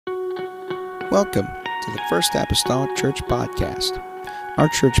Welcome to the First Apostolic Church Podcast. Our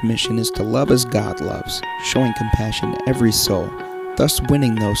church mission is to love as God loves, showing compassion to every soul, thus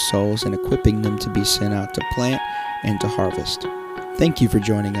winning those souls and equipping them to be sent out to plant and to harvest. Thank you for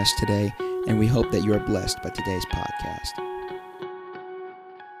joining us today, and we hope that you are blessed by today's podcast.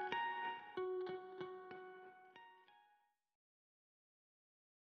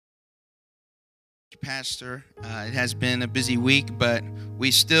 Pastor, it has been a busy week, but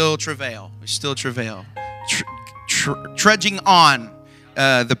we still travail. Trudging on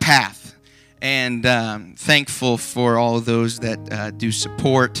the path, and thankful for all of those that do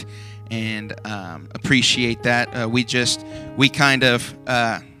support and appreciate that.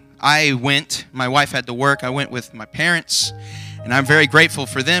 My wife had to work. I went with my parents, and I'm very grateful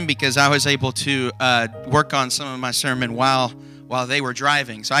for them because I was able to work on some of my sermon while they were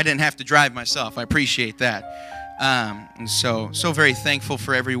driving. So I didn't have to drive myself. I appreciate that. And so very thankful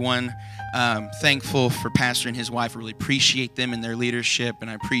for everyone. Thankful for Pastor and his wife. I really appreciate them and their leadership, and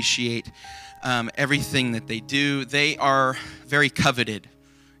I appreciate everything that they do. They are very coveted.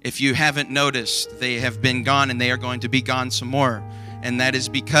 If you haven't noticed, they have been gone, and they are going to be gone some more. And that is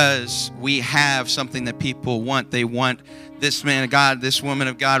because we have something that people want. They want this man of God, this woman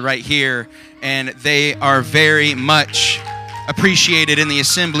of God right here, and they are very much appreciated in the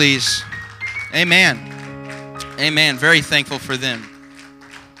assemblies. Amen. Amen. Very thankful for them.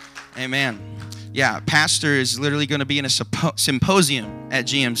 Amen. Yeah, Pastor is literally going to be in a symposium at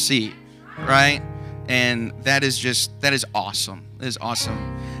GMC, right? And that is awesome. That is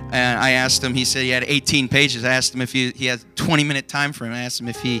awesome. And I asked him, he said he had 18 pages. I asked him if he had 20-minute time frame. I asked him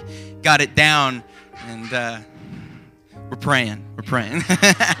if he got it down, and we're praying.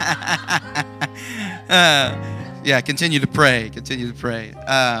 Yeah, continue to pray.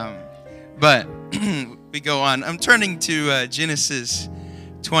 But we go on. I'm turning to Genesis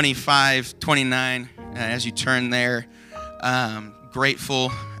 25:29. As you turn there,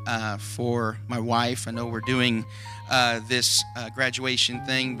 grateful for my wife. I know we're doing this graduation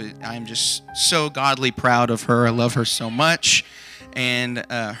thing, but I'm just so godly proud of her. I love her so much, and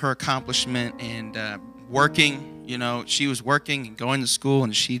her accomplishment and working. You know, she was working and going to school,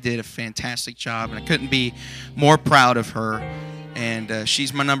 and she did a fantastic job, and I couldn't be more proud of her. And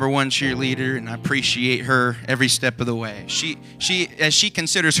she's my number one cheerleader, and I appreciate her every step of the way. She as she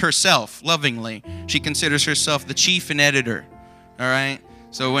considers herself, lovingly, she considers herself the chief and editor, all right?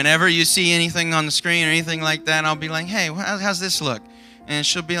 So whenever you see anything on the screen or anything like that, I'll be like, hey, how's this look? And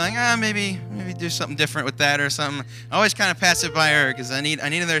she'll be like, maybe do something different with that or something. I always kind of pass it by her because I need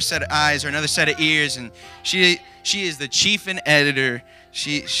another set of eyes or another set of ears, and she is the chief and editor.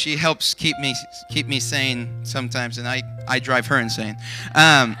 She helps keep me sane sometimes, and I drive her insane.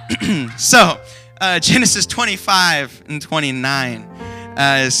 So Genesis 25 and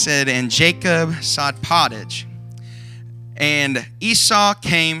 29 said, and Jacob sowed pottage, and Esau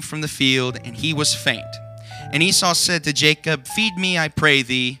came from the field, and he was faint. And Esau said to Jacob, feed me, I pray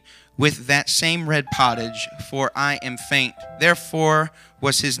thee, with that same red pottage, for I am faint. Therefore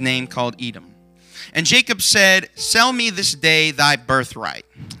was his name called Edom. And Jacob said, sell me this day thy birthright.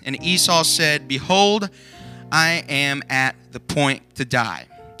 And Esau said, behold, I am at the point to die.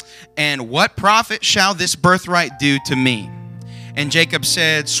 And what profit shall this birthright do to me? And Jacob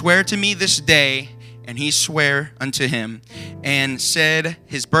said, swear to me this day. And he sware unto him, and said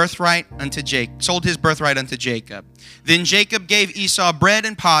his birthright unto Jacob, sold his birthright unto Jacob. Then Jacob gave Esau bread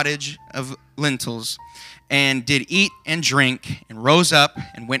and pottage of lentils, and did eat and drink, and rose up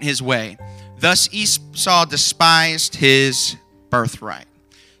and went his way. Thus Esau despised his birthright.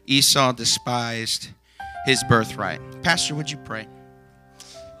 Esau despised his birthright. Pastor, would you pray?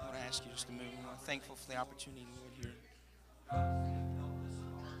 I want to ask you just to move. I'm thankful for the opportunity, Lord, here.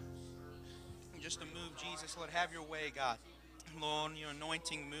 Just to move, Jesus. Lord, have your way, God. Lord, your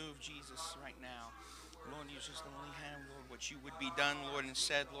anointing, move, Jesus, right now. Lord, use just the only hand, Lord, what you would be done, Lord, and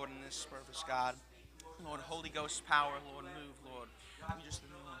said, Lord, in this service, God. Lord, Holy Ghost power, Lord, move, Lord. We just,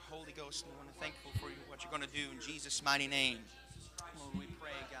 Lord, Holy Ghost, Lord, and thankful for what you're going to do in Jesus' mighty name. Lord, we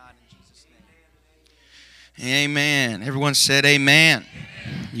pray, God, in Jesus' name. Amen. Everyone said amen.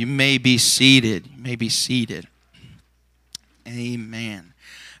 You may be seated. Amen.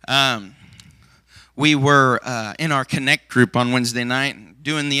 We were in our Connect group on Wednesday night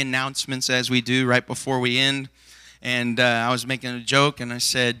doing the announcements as we do right before we end. And I was making a joke, and I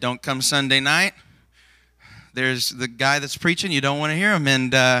said, don't come Sunday night. There's the guy that's preaching. You don't want to hear him.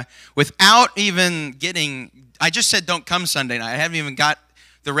 And without even I just said don't come Sunday night. I haven't even got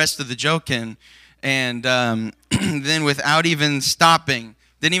the rest of the joke in. And then without even stopping,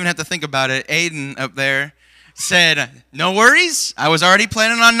 didn't even have to think about it, Aiden up there said, no worries. I was already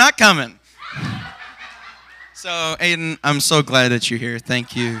planning on not coming. So, Aiden, I'm so glad that you're here.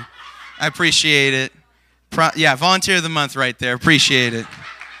 Thank you. I appreciate it. Yeah, volunteer of the month right there. Appreciate it.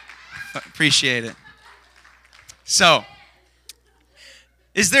 Appreciate it. So,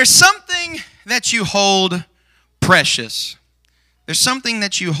 is there something that you hold precious? There's something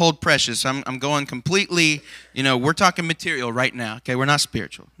that you hold precious. I'm going completely, we're talking material right now. Okay, we're not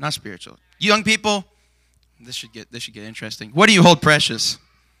spiritual. Not spiritual. Young people, this should get interesting. What do you hold precious?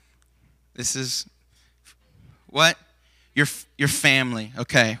 This is what? Your family.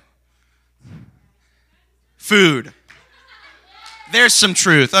 Okay. Food. There's some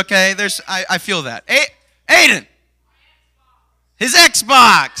truth. Okay. I feel that. Aiden. His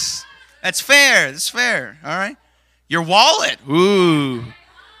Xbox. That's fair. That's fair. All right. Your wallet. Ooh.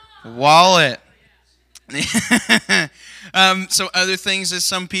 Wallet. So other things that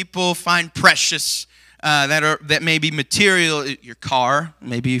some people find precious that may be material. Your car,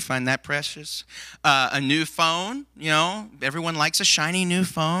 maybe you find that precious. A new phone, everyone likes a shiny new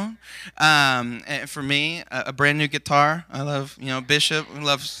phone. And for me, a brand new guitar. I love, Bishop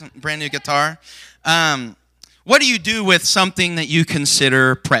loves brand new guitar. What do you do with something that you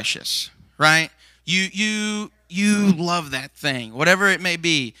consider precious, right? You love that thing, whatever it may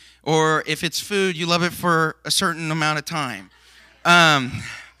be. Or if it's food, you love it for a certain amount of time.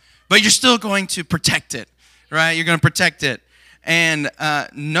 But you're still going to protect it, right? You're going to protect it. And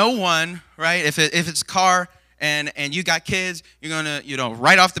no one, right, if it's a car and you got kids, you're going to,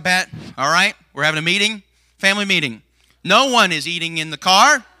 right off the bat, all right, we're having a meeting, family meeting. No one is eating in the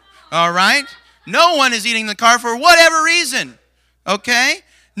car, all right? No one is eating in the car for whatever reason, okay?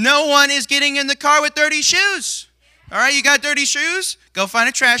 No one is getting in the car with dirty shoes. All right, you got dirty shoes? Go find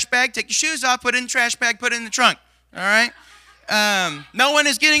a trash bag, take your shoes off, put it in the trash bag, put it in the trunk. All right? No one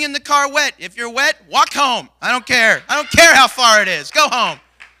is getting in the car wet. If you're wet, walk home. I don't care. I don't care how far it is. Go home.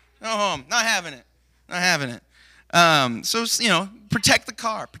 Go home. Not having it. Not having it. So, protect the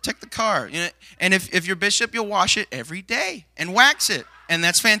car. Protect the car. And if you're Bishop, you'll wash it every day and wax it. And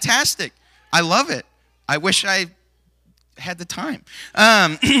that's fantastic. I love it. I wish I had the time.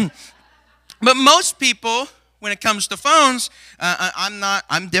 But most people, when it comes to phones,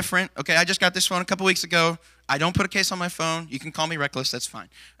 I'm different. Okay, I just got this phone a couple weeks ago. I don't put a case on my phone. You can call me reckless, that's fine.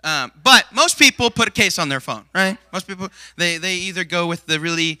 But most people put a case on their phone, right? Most people, they either go with the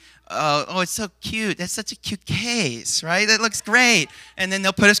really, it's so cute. That's such a cute case, right? That looks great. And then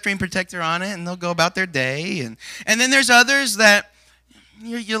they'll put a screen protector on it and they'll go about their day. And then there's others that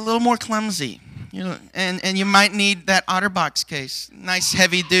you're a little more clumsy. And you might need that OtterBox case. Nice,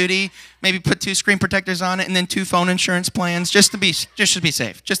 heavy duty. Maybe put 2 screen protectors on it and then 2 phone insurance plans just to be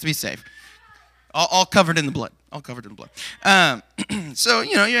safe. Just to be safe. All covered in the blood. All covered in the blood. So,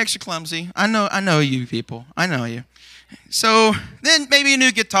 you're extra clumsy. I know you people. I know you. So then maybe a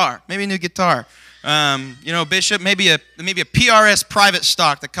new guitar. Maybe a new guitar. Bishop, maybe a PRS private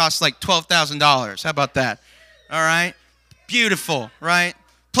stock that costs like $12,000. How about that? All right. Beautiful, right?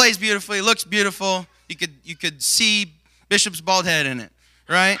 Plays beautifully, looks beautiful. You could see Bishop's bald head in it,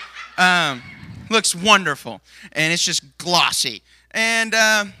 right? Looks wonderful, and it's just glossy. And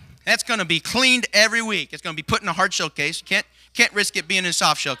that's going to be cleaned every week. It's going to be put in a hard shell case. You can't risk it being in a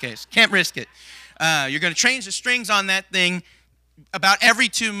soft shell case. Can't risk it. You're going to change the strings on that thing about every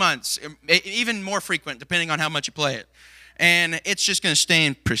 2 months, even more frequent, depending on how much you play it. And it's just going to stay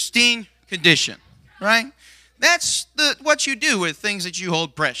in pristine condition, right? That's what you do with things that you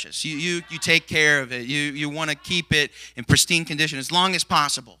hold precious. You take care of it. You want to keep it in pristine condition as long as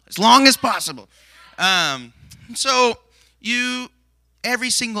possible. As long as possible. So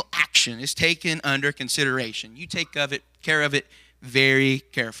every single action is taken under consideration. You take care of it very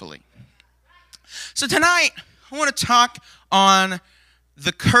carefully. So tonight, I want to talk on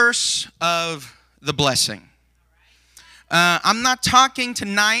the curse of the blessing. I'm not talking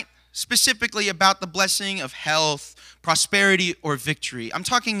tonight specifically about the blessing of health, prosperity, or victory. I'm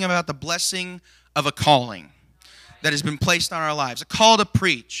talking about the blessing of a calling that has been placed on our lives. A call to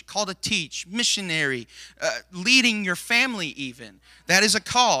preach, a call to teach, missionary, leading your family even. That is a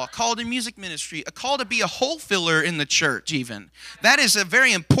call to music ministry, a call to be a hole filler in the church even. That is a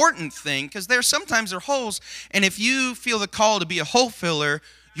very important thing because sometimes there are holes, and if you feel the call to be a hole filler,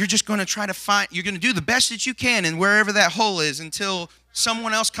 you're just going to you're going to do the best that you can in wherever that hole is until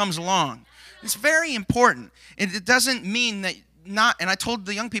someone else comes along. It's very important. It doesn't mean that and I told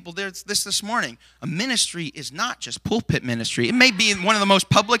the young people this morning, a ministry is not just pulpit ministry. It may be one of the most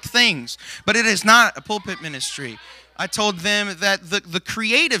public things, but it is not a pulpit ministry. I told them that the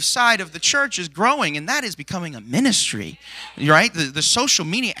creative side of the church is growing, and that is becoming a ministry, right? The social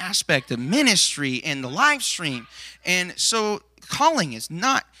media aspect of ministry and the live stream. And so calling is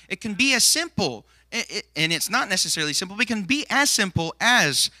not, it can be as simple, and it's not necessarily simple, but it can be as simple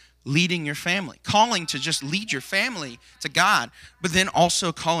as leading your family, calling to just lead your family to God, but then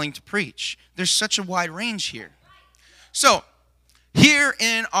also calling to preach. There's such a wide range here. So, here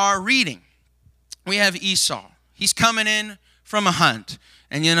in our reading, we have Esau. He's coming in from a hunt.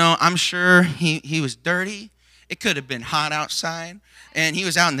 And, I'm sure he was dirty. It could have been hot outside. And he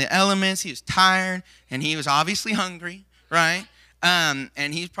was out in the elements. He was tired. And he was obviously hungry, right?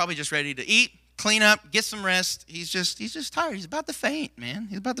 And he's probably just ready to eat, clean up, get some rest. He's just tired. He's about to faint, man.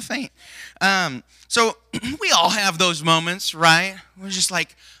 He's about to faint. So we all have those moments, right? We're just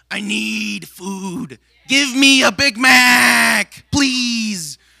like, I need food. Give me a Big Mac,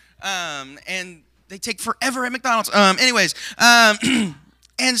 please. And they take forever at McDonald's.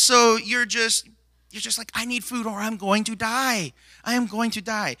 And so you're just like, I need food or I'm going to die. I am going to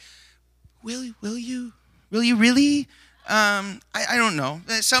die. Will you really? I don't know.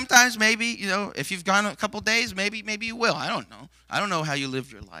 Sometimes maybe, if you've gone a couple days, maybe you will. I don't know. I don't know how you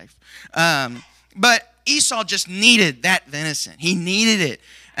live your life. But Esau just needed that venison. He needed it.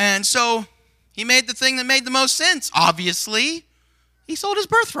 And so he made the thing that made the most sense. Obviously, he sold his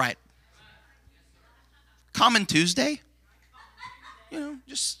birthright. Common Tuesday.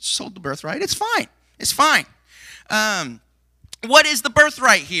 Just sold the birthright. It's fine. It's fine. What is the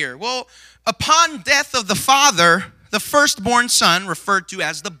birthright here? Well, upon death of the father, the firstborn son, referred to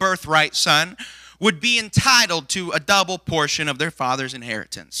as the birthright son, would be entitled to a double portion of their father's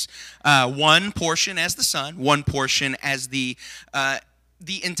inheritance. One portion as the son, one portion as the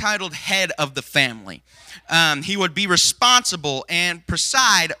entitled head of the family. He would be responsible and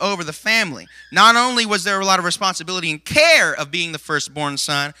preside over the family. Not only was there a lot of responsibility and care of being the firstborn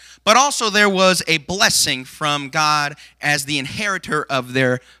son, but also there was a blessing from God as the inheritor of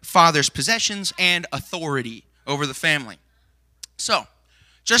their father's possessions and authority over the family. So,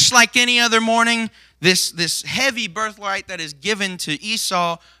 just like any other morning, this heavy birthright that is given to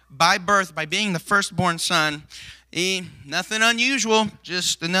Esau by birth, by being the firstborn son, nothing unusual,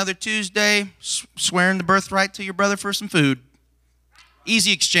 just another Tuesday, swearing the birthright to your brother for some food.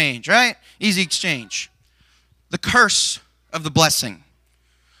 Easy exchange, right? Easy exchange. The curse of the blessing.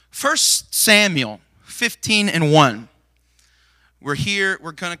 1 Samuel 15:1.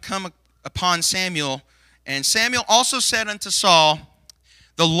 We're going to come upon Samuel. And Samuel also said unto Saul,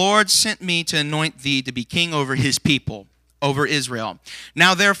 the Lord sent me to anoint thee to be king over his people, over Israel.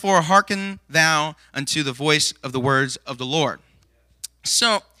 Now therefore hearken thou unto the voice of the words of the Lord.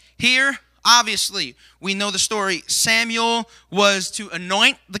 So here, obviously, we know the story. Samuel was to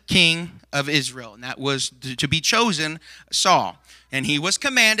anoint the king of Israel, and that was to be chosen Saul. And he was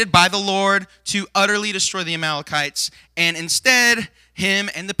commanded by the Lord to utterly destroy the Amalekites, and instead him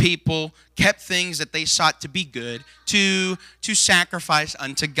and the people kept things that they sought to be good to sacrifice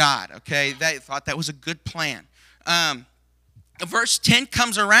unto God. Okay, they thought that was a good plan. Verse 10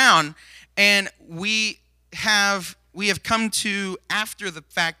 comes around, and we have come to, after the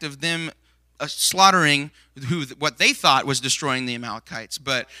fact of them slaughtering what they thought was destroying the Amalekites.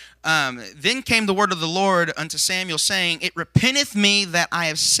 But then came the word of the Lord unto Samuel, saying, it repenteth me that I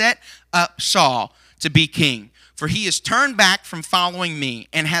have set up Saul to be king. For he is turned back from following me,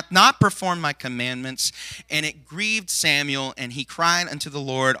 and hath not performed my commandments. And it grieved Samuel, and he cried unto the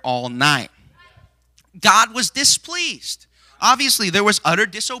Lord all night. God was displeased. Obviously, there was utter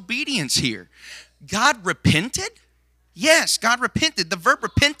disobedience here. God repented? Yes, God repented. The verb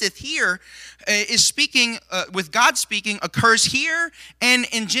repenteth here is speaking, with God speaking, occurs here and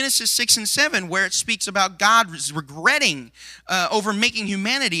in Genesis 6 and 7, where it speaks about God regretting over making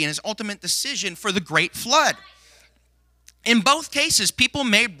humanity and his ultimate decision for the great flood. In both cases, people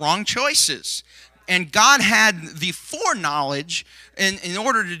made wrong choices. And God had the foreknowledge, and in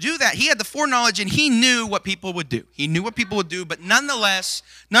order to do that, he had the foreknowledge, and he knew what people would do. He knew what people would do, but nonetheless,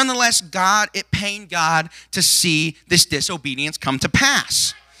 it pained God to see this disobedience come to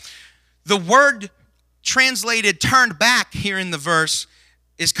pass. The word translated turned back here in the verse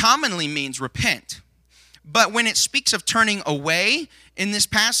commonly means repent. But when it speaks of turning away in this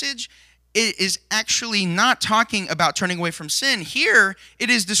passage, it is actually not talking about turning away from sin. Here, it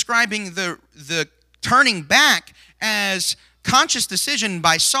is describing the turning back as conscious decision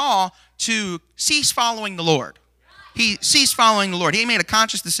by Saul to cease following the Lord. He ceased following the Lord. He made a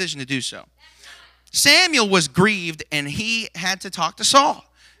conscious decision to do so. Samuel was grieved, and he had to talk to Saul.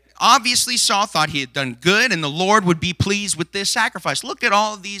 Obviously, Saul thought he had done good, and the Lord would be pleased with this sacrifice. Look at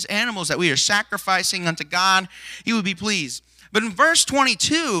all of these animals that we are sacrificing unto God. He would be pleased. But in verse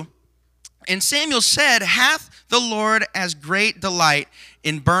 22, And Samuel said, hath the Lord as great delight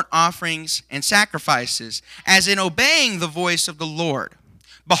in burnt offerings and sacrifices as in obeying the voice of the Lord?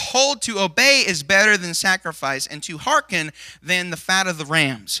 Behold, to obey is better than sacrifice, and to hearken than the fat of the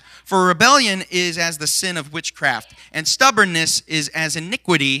rams. For rebellion is as the sin of witchcraft, and stubbornness is as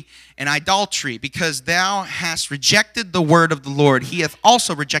iniquity and idolatry. Because thou hast rejected the word of the Lord, he hath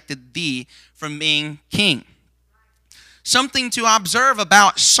also rejected thee from being king. Something to observe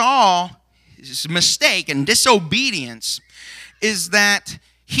about Saul's mistake and disobedience is that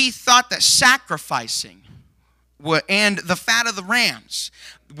he thought that sacrificing and the fat of the rams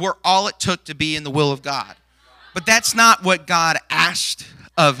were all it took to be in the will of God. But that's not what God asked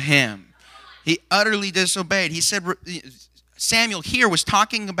of him. He utterly disobeyed. He said, Samuel here was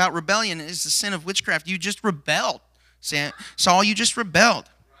talking about rebellion is the sin of witchcraft. You just rebelled. Saul, you just rebelled.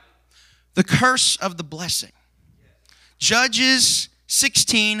 The curse of the blessing. Judges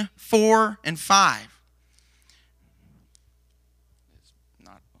 16, 4 and 5.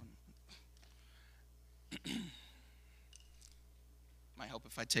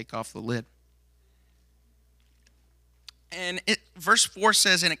 If I take off the lid. And verse 4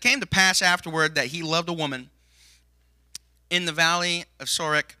 says, and it came to pass afterward that he loved a woman in the valley of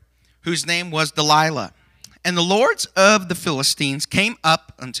Sorek, whose name was Delilah. And the lords of the Philistines came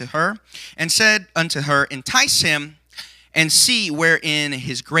up unto her and said unto her, entice him and see wherein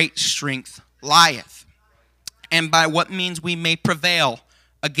his great strength lieth, and by what means we may prevail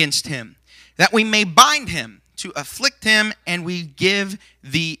against him, that we may bind him, to afflict him, and we give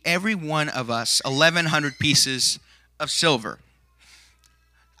thee every one of us 1,100 pieces of silver.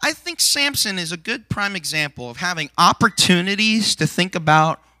 I think Samson is a good prime example of having opportunities to think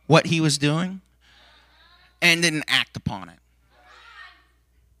about what he was doing and didn't act upon it.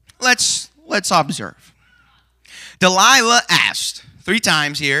 Let's observe. Delilah asked 3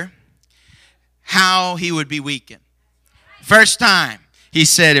 times here how he would be weakened. First time, he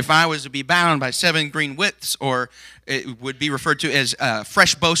said, if I was to be bound by 7 green withs, or it would be referred to as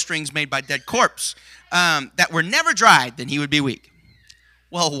fresh bowstrings made by dead corpse, that were never dried, then he would be weak.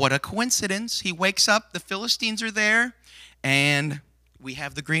 Well, what a coincidence. He wakes up, the Philistines are there, and we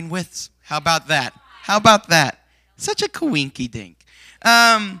have the green withs. How about that? How about that? Such a coinky-dink.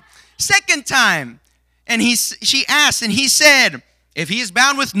 Second time, and she asked, and he said, if he is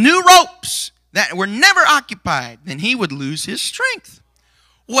bound with new ropes that were never occupied, then he would lose his strength.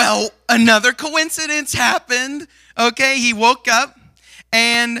 Well, another coincidence happened. Okay, he woke up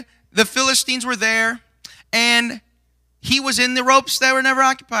and the Philistines were there and he was in the ropes that were never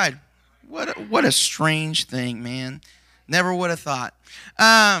occupied. What a strange thing, man. Never would have thought.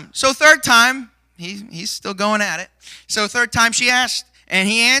 So third time, he's still going at it. So third time she asked, and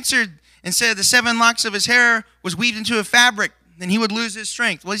he answered and said the 7 locks of his hair was weaved into a fabric, then he would lose his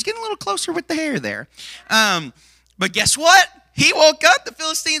strength. Well, he's getting a little closer with the hair there. But guess what? He woke up, the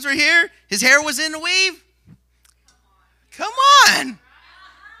Philistines were here, his hair was in the weave. Come on.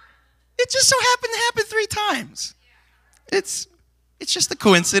 It just so happened to happen 3 times. It's just a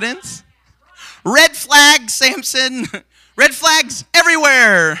coincidence. Red flag, Samson. Red flags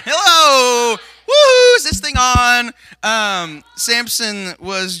everywhere. Hello. Woo, is this thing on? Samson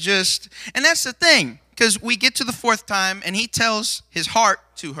was just, and that's the thing, because we get to the 4th time, and he tells his heart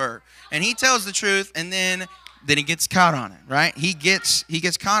to her, and he tells the truth, and then he gets caught on it, right? He gets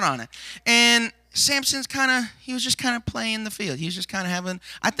caught on it. And Samson's he was just kind of playing the field. He was just kind of having,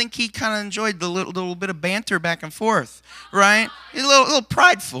 I think he kind of enjoyed the little bit of banter back and forth, right? He's a little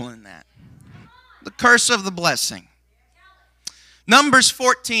prideful in that. The curse of the blessing. Numbers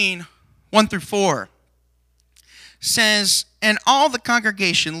 14, 1 through 4 says, and all the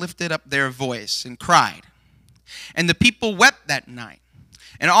congregation lifted up their voice and cried, and the people wept that night.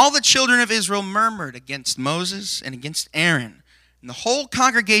 And all the children of Israel murmured against Moses and against Aaron. And the whole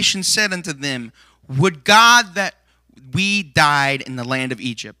congregation said unto them, would God that we died in the land of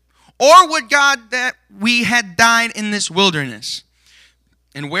Egypt, or would God that we had died in this wilderness?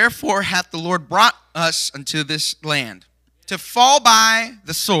 And wherefore hath the Lord brought us unto this land, to fall by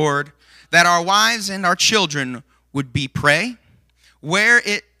the sword, that our wives and our children would be prey? Were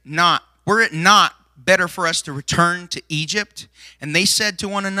it not better for us to return to Egypt? And they said to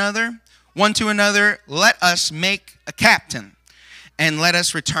one to another, let us make a captain, and let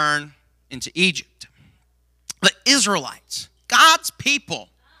us return into Egypt. The Israelites, God's people,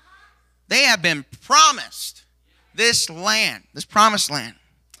 they have been promised this land, this promised land.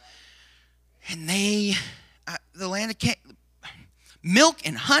 And the land of milk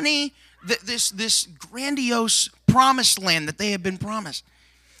and honey, this grandiose promised land that they have been promised.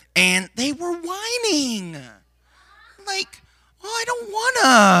 And they were whining. Like, oh, I don't want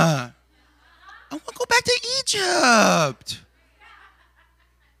to. I want to go back to Egypt.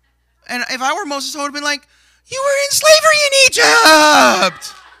 And if I were Moses, I would have been like, you were in slavery in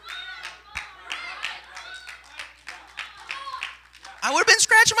Egypt. I would have been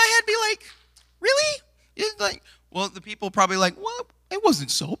scratching my head, be like, really? It's like, well, the people probably like, well, it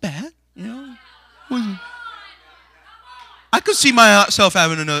wasn't so bad, you know. I could see myself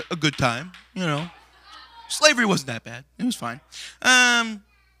having a good time, you know. Slavery wasn't that bad. It was fine.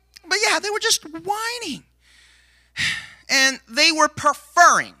 But yeah, they were just whining. And they were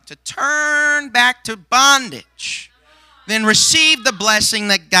preferring to turn back to bondage than receive the blessing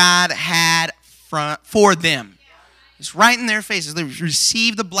that God had for them. It's right in their faces. They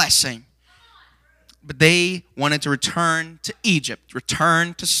received the blessing. But they wanted to return to Egypt,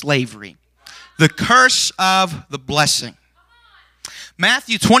 return to slavery. The curse of the blessing.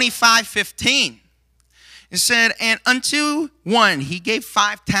 Matthew 25:15. It said, and unto one he gave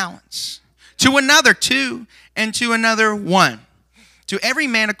 5 talents, to another 2, and to another 1, to every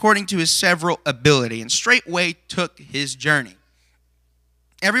man according to his several ability, and straightway took his journey.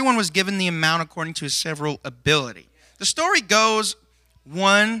 Everyone was given the amount according to his several ability. The story goes,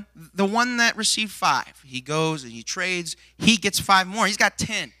 the one that received 5, he goes and he trades, he gets 5 more. He's got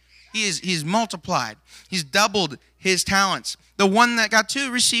 10. He's multiplied. He's doubled his talents. The one that got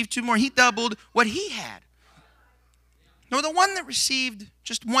 2 received 2 more. He doubled what he had. No, the one that received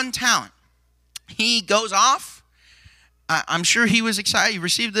just 1 talent, he goes off. I'm sure he was excited. He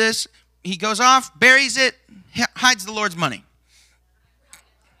received this. He goes off, buries it, hides the Lord's money.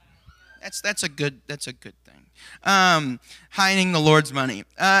 That's a good thing. Hiding the Lord's money.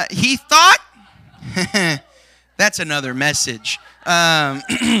 He thought that's another message.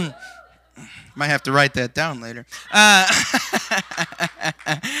 Might have to write that down later.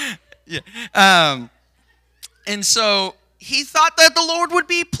 Yeah. And so he thought that the Lord would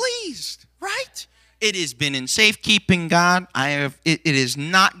be pleased, right? It has been in safekeeping, God. It has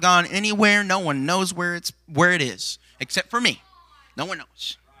not gone anywhere. No one knows where it is, except for me. No one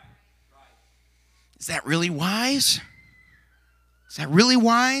knows. Is that really wise? Is that really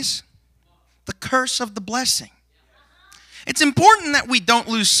wise? The curse of the blessing. It's important that we don't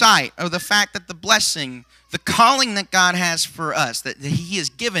lose sight of the fact that the blessing, the calling that God has for us, that he has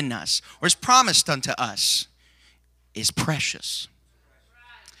given us or has promised unto us, is precious.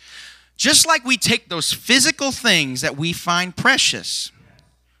 Just like we take those physical things that we find precious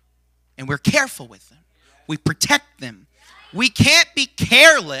and we're careful with them, we protect them. We can't be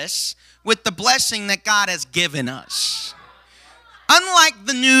careless with the blessing that God has given us. Unlike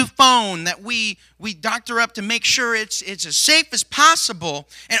the new phone that we doctor up to make sure it's as safe as possible,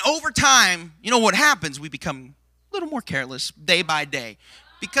 and over time, you know what happens? We become a little more careless day by day.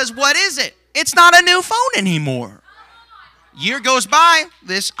 Because what is it? It's not a new phone anymore. Year goes by,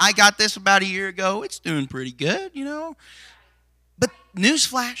 I got this about a year ago. It's doing pretty good, you know. But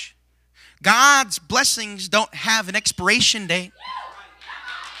newsflash, God's blessings don't have an expiration date.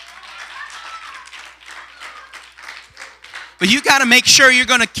 But you got to make sure you're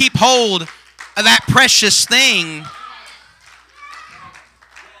going to keep hold of that precious thing.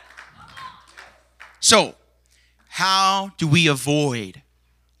 So, how do we avoid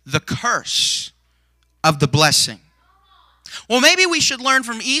the curse of the blessing? Well, maybe we should learn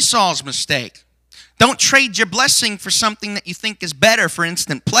from Esau's mistake. Don't trade your blessing for something that you think is better for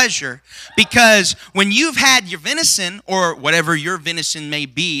instant pleasure. Because when you've had your venison, or whatever your venison may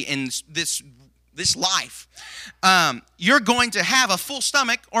be in this life, you're going to have a full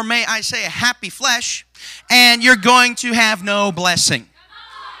stomach, or may I say a happy flesh, and you're going to have no blessing.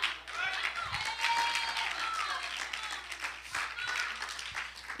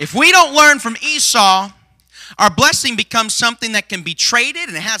 If we don't learn from Esau, our blessing becomes something that can be traded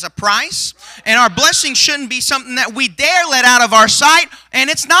and it has a price. And our blessing shouldn't be something that we dare let out of our sight, and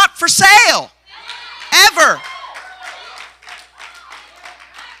it's not for sale. Ever.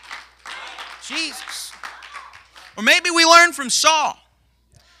 Jesus. Or maybe we learn from Saul.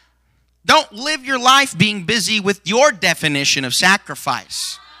 Don't live your life being busy with your definition of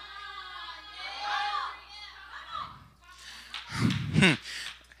sacrifice.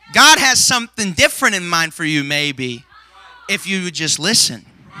 God has something different in mind for you, maybe, if you would just listen.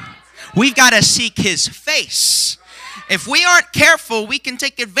 We've got to seek his face. If we aren't careful, we can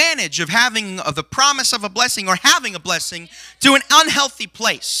take advantage of having the promise of a blessing or having a blessing to an unhealthy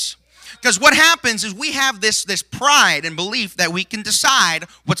place. Because what happens is we have this pride and belief that we can decide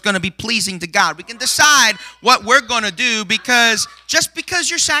what's going to be pleasing to God. We can decide what we're going to do, because just because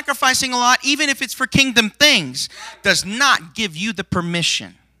you're sacrificing a lot, even if it's for kingdom things, does not give you the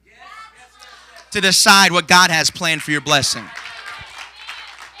permission to decide what God has planned for your blessing.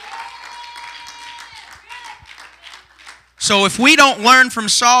 So if we don't learn from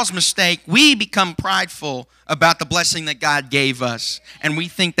Saul's mistake, we become prideful about the blessing that God gave us. And we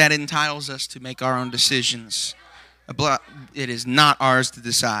think that entitles us to make our own decisions. It is not ours to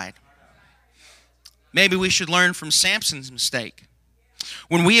decide. Maybe we should learn from Samson's mistake.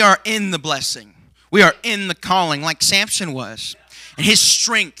 When we are in the blessing, we are in the calling like Samson was. And his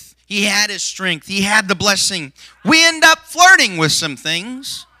strength, he had his strength, he had the blessing. We end up flirting with some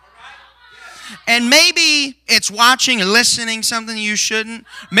things. And maybe it's watching or listening something you shouldn't.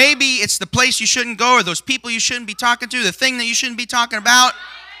 Maybe it's the place you shouldn't go or those people you shouldn't be talking to, the thing that you shouldn't be talking about.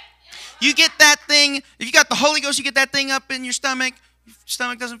 You get that thing, if you got the Holy Ghost, you get that thing up in your stomach. Your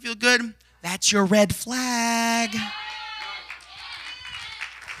stomach doesn't feel good. That's your red flag.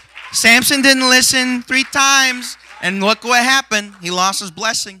 Samson didn't listen 3 times, and look what happened. He lost his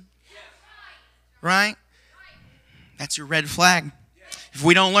blessing. Right? That's your red flag. If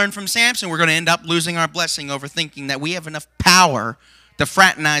we don't learn from Samson, we're going to end up losing our blessing over thinking that we have enough power to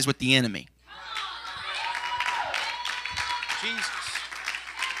fraternize with the enemy. Jesus.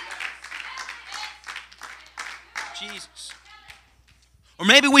 Jesus. Or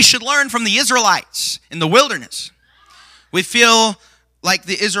maybe we should learn from the Israelites in the wilderness. We feel like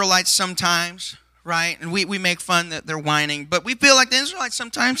the Israelites sometimes, right? And we make fun that they're whining. But we feel like the Israelites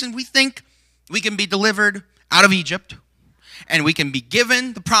sometimes, and we think we can be delivered out of Egypt. And we can be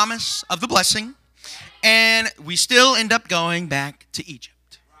given the promise of the blessing. And we still end up going back to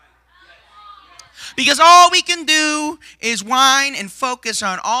Egypt. Because all we can do is whine and focus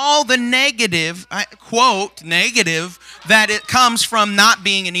on all the negative, quote, negative, that it comes from not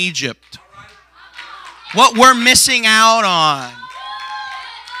being in Egypt. What we're missing out on.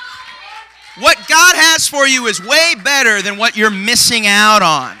 What God has for you is way better than what you're missing out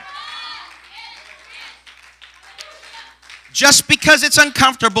on. Just because it's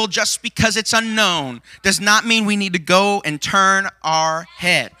uncomfortable, just because it's unknown, does not mean we need to go and turn our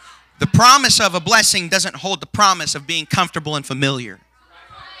head. The promise of a blessing doesn't hold the promise of being comfortable and familiar.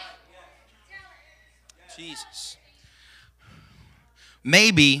 Jesus.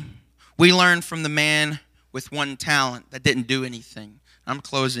 Maybe we learn from the man with 1 talent that didn't do anything. I'm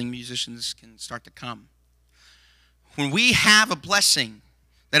closing. Musicians can start to come. When we have a blessing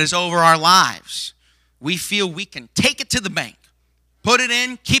that is over our lives, we feel we can take it to the bank, put it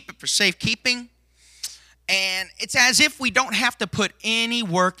in, keep it for safekeeping, and it's as if we don't have to put any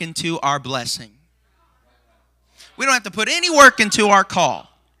work into our blessing. We don't have to put any work into our call.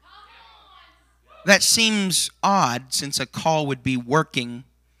 That seems odd since a call would be working.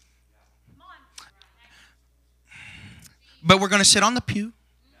 But we're going to sit on the pew,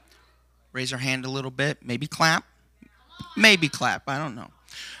 raise our hand a little bit, maybe clap, I don't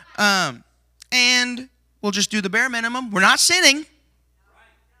know. And we'll just do the bare minimum. We're not sinning,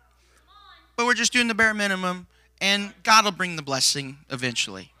 but we're just doing the bare minimum, and God will bring the blessing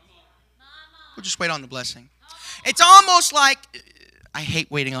eventually. We'll just wait on the blessing. It's almost like, I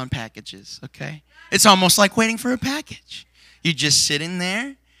hate waiting on packages, okay? It's almost like waiting for a package. You just sit in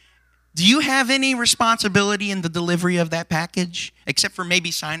there. Do you have any responsibility in the delivery of that package, except for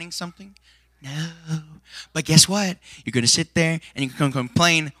maybe signing something? No. But guess what? You're going to sit there, and you're going to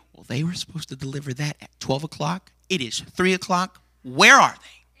complain, well, they were supposed to deliver that at 12 o'clock. It is 3 o'clock. Where are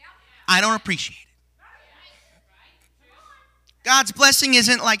they? I don't appreciate it. God's blessing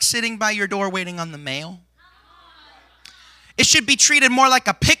isn't like sitting by your door waiting on the mail. It should be treated more like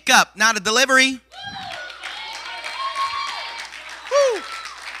a pickup, not a delivery. Woo.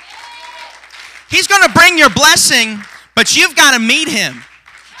 He's going to bring your blessing, but you've got to meet him.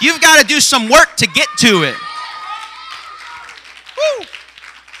 You've got to do some work to get to it. Woo.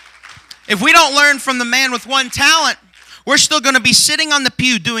 If we don't learn from the man with 1 talent, we're still going to be sitting on the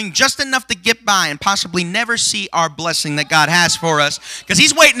pew doing just enough to get by and possibly never see our blessing that God has for us because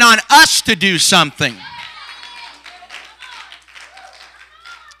he's waiting on us to do something.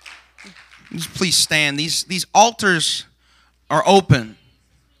 Please stand. These altars are open.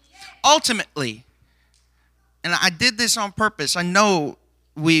 Ultimately, and I did this on purpose. I know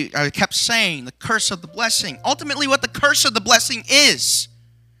I kept saying the curse of the blessing. Ultimately, what the curse of the blessing is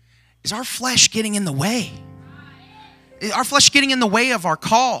our flesh getting in the way. Our flesh getting in the way of our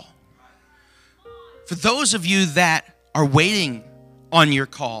call. For those of you that are waiting on your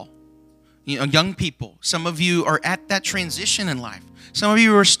call, young people, some of you are at that transition in life. Some of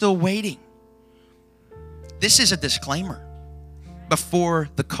you are still waiting. This is a disclaimer before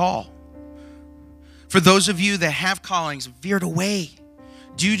the call. For those of you that have callings veered away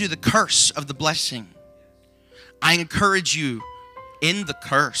due to the curse of the blessing, I encourage you in the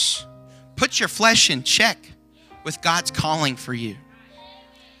curse, put your flesh in check with God's calling for you.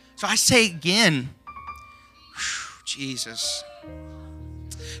 So I say again, Jesus.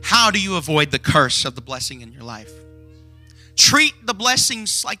 How do you avoid the curse of the blessing in your life? Treat the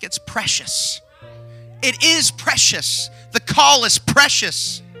blessings like it's precious. It is precious. The call is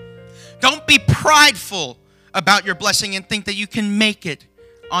precious. Don't be prideful about your blessing and think that you can make it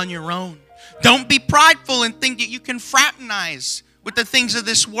on your own. Don't be prideful and think that you can fraternize with the things of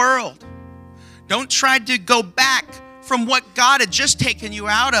this world. Don't try to go back from what God had just taken you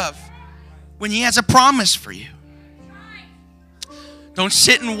out of when He has a promise for you. Don't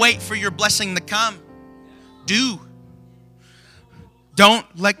sit and wait for your blessing to come. Don't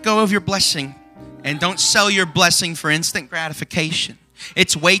let go of your blessing, and don't sell your blessing for instant gratification.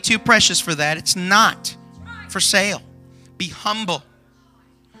 It's way too precious for that. It's not for sale. Be humble.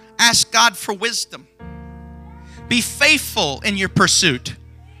 Ask God for wisdom. Be faithful in your pursuit.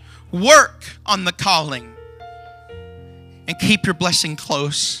 Work on the calling. And keep your blessing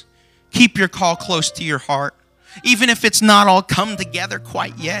close. Keep your call close to your heart. Even if it's not all come together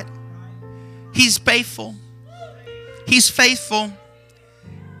quite yet. He's faithful. He's faithful.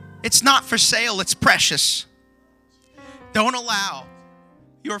 It's not for sale. It's precious. Don't allow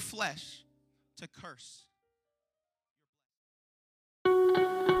your flesh to curse.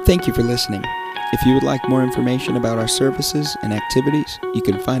 Thank you for listening. If you would like more information about our services and activities, you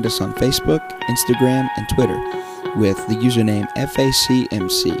can find us on Facebook, Instagram, and Twitter with the username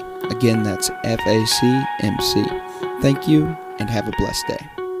FACMC. Again, that's FACMC. Thank you, and have a blessed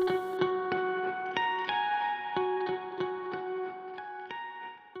day.